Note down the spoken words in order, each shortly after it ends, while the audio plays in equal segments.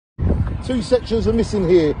Two sections are missing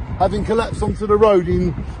here, having collapsed onto the road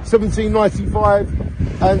in 1795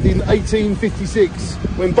 and in 1856,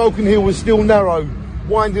 when Balcon Hill was still narrow,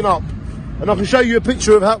 winding up. And I can show you a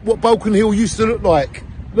picture of what Balcon Hill used to look like.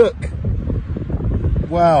 Look.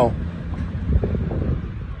 Wow.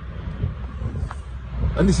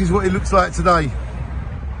 And this is what it looks like today.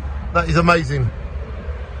 That is amazing.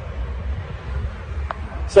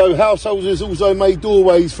 So householders also made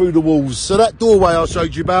doorways through the walls. So that doorway I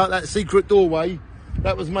showed you about, that secret doorway,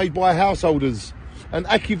 that was made by householders. And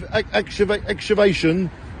excavation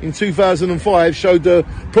in 2005 showed the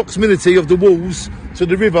proximity of the walls to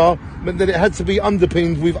the river meant that it had to be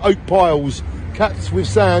underpinned with oak piles, capped with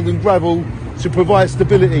sand and gravel to provide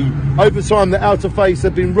stability. Over time, the outer face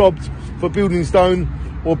had been robbed for building stone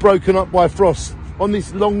or broken up by frost. On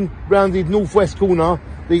this long, rounded northwest corner,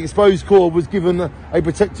 the exposed core was given a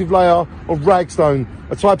protective layer of ragstone,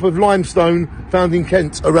 a type of limestone found in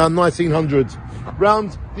Kent around 1900.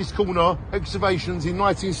 Round this corner, excavations in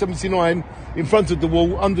 1979, in front of the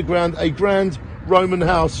wall, underground, a grand Roman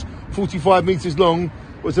house, 45 metres long,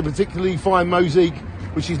 was a particularly fine mosaic,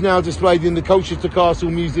 which is now displayed in the Colchester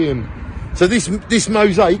Castle Museum. So this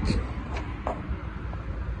mosaic,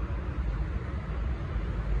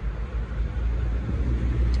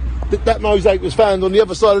 that mosaic was found on the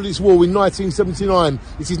other side of this wall in 1979.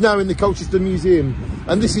 It is now in the Colchester Museum.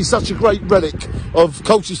 And this is such a great relic of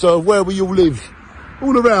Colchester, of where we all live.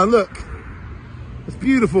 All around, look. It's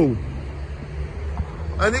beautiful.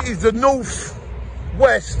 And it is the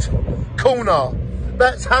north-west corner.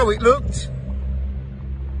 That's how it looked.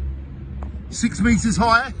 6 metres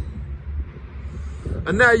high.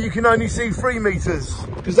 And now you can only see 3 metres.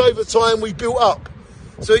 Because over time we built up.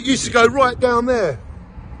 So it used to go right down there,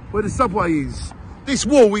 where the subway is. This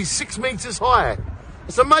wall is 6 metres high.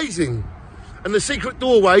 It's amazing. And the secret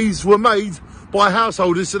doorways were made by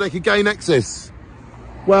householders so they could gain access.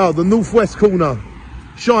 Wow, the northwest corner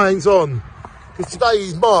shines on. Because today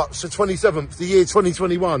is March the 27th, the year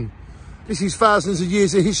 2021. This is thousands of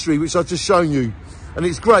years of history which I've just shown you. And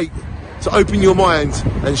it's great to open your mind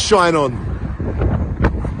and shine on.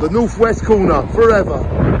 The northwest corner,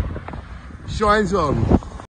 forever, shines on.